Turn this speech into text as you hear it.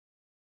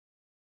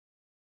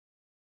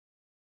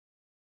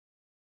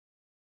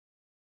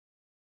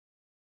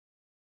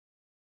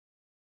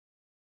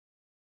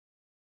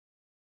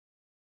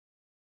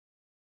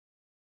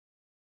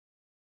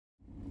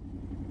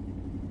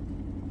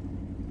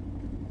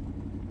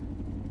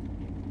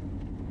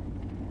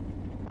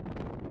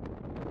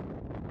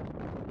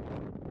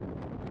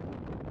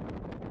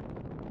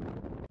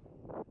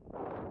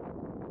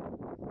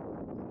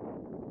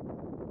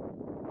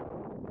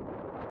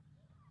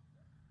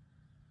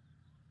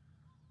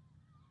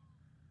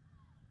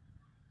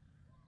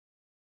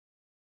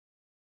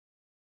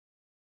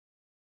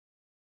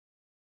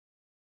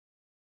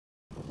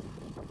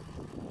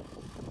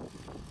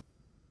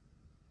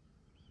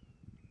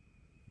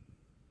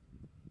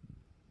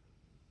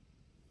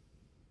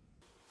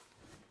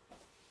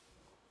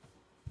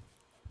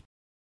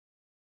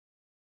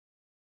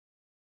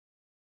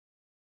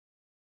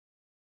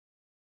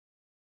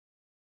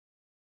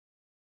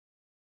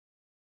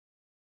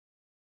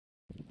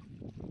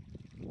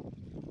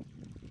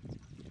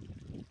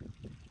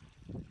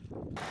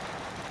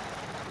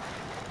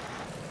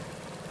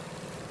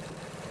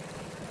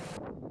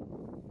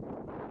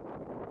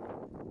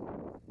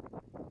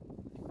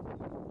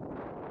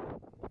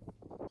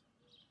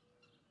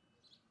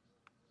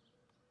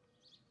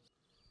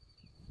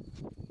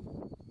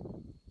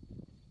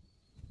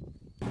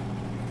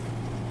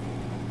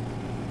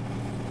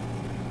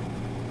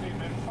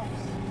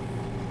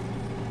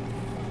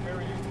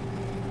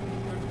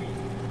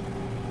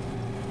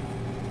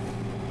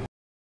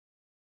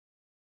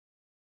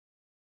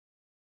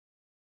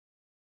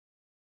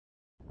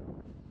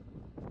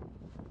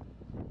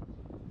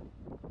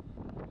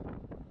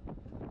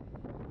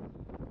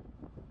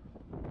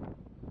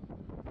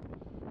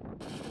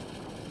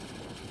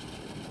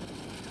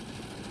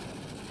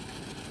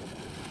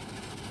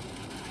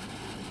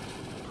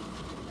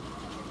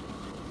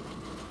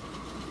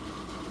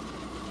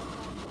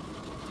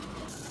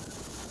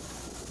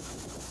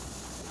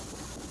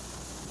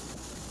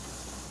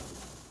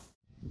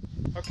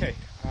Okay,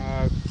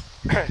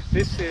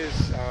 this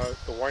is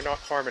the Why Not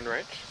Farm and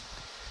Ranch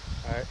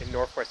in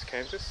northwest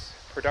Kansas.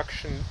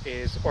 Production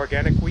is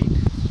organic wheat,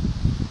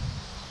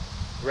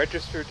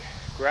 registered,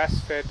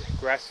 grass-fed,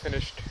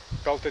 grass-finished,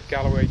 belted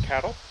Galloway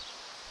cattle.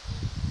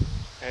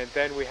 And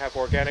then we have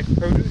organic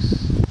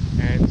produce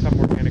and some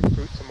organic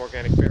fruit, some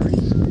organic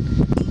berries.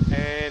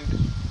 And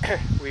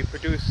we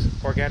produce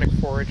organic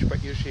forage,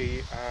 but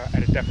usually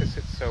at a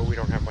deficit, so we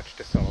don't have much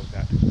to sell of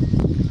that.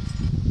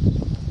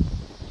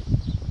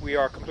 We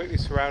are completely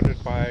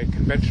surrounded by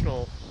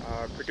conventional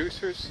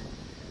producers.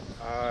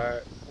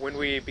 When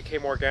we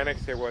became organic,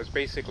 there was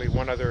basically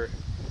one other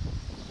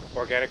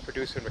organic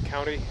producer in the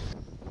county.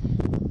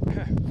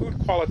 Food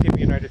quality in the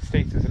United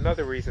States is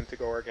another reason to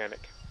go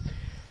organic.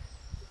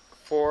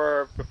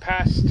 For the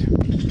past,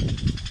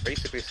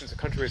 basically since the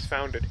country was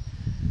founded,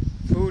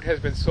 food has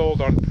been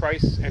sold on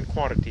price and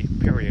quantity,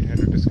 period, end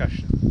of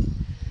discussion.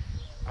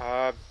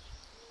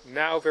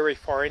 Now very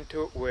far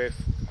into it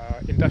with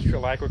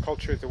industrial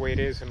agriculture the way it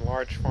is and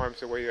large farms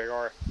the way they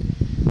are.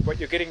 What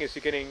you're getting is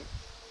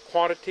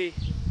quantity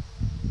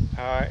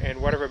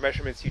and whatever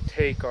measurements you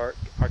take are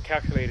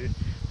calculated,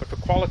 but the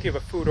quality of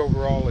a food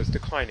overall is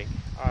declining.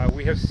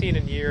 We have seen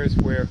in years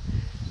where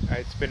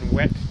it's been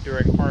wet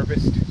during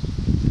harvest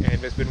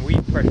and there's been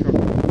weed pressure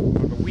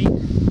on the wheat.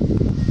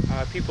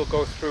 People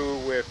go through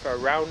with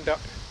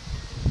Roundup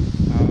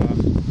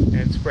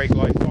and spray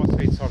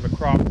glyphosates on the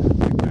crop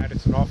like that.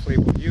 It's an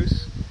off-label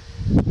use.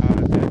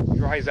 That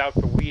dries out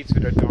the weeds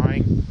that are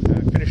dying,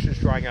 finishes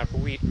drying out the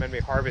wheat, and then we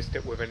harvest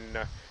it within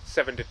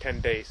 7 to 10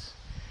 days.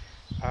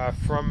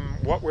 From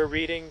what we're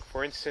reading,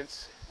 for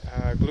instance,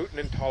 gluten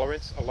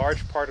intolerance, a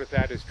large part of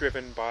that is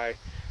driven by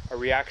a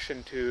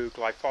reaction to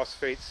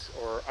glyphosates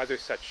or other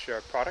such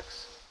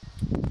products.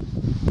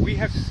 We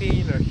have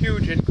seen a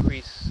huge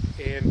increase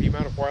in the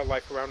amount of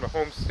wildlife around the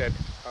homestead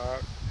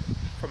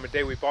from the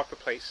day we bought the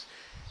place.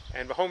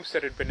 And the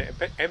homestead had been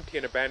empty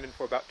and abandoned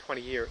for about 20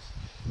 years.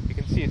 You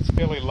can see it's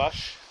fairly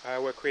lush.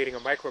 We're creating a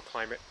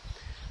microclimate.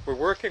 We're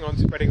working on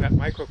spreading that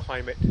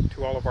microclimate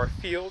to all of our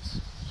fields.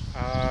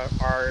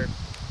 Our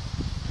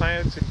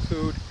plans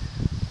include,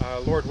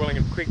 Lord willing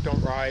and Creek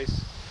don't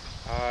rise,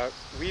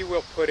 we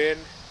will put in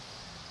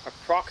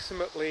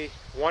approximately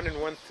 1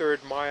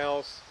 1/3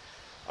 miles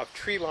of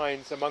tree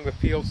lines among the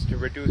fields to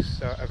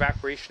reduce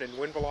evaporation and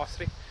wind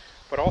velocity,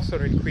 but also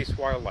to increase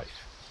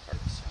wildlife.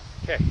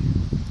 Okay,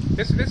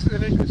 this is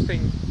an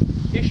interesting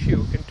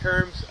issue in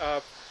terms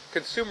of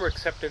consumer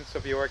acceptance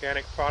of the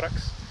organic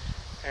products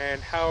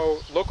and how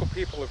local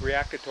people have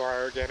reacted to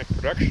our organic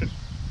production.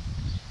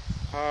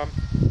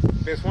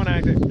 There's one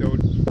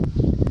anecdote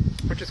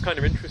which is kind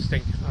of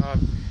interesting,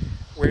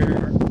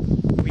 where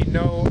we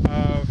know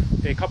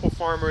of a couple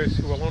farmers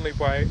who will only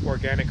buy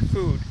organic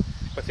food,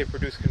 but they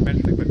produce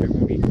conventionally, but they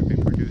won't eat what they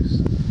produce.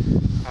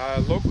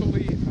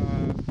 Locally,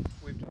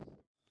 we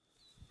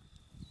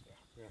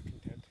are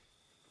content.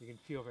 You can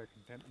feel their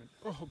contentment.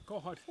 Oh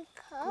God,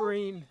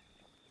 green.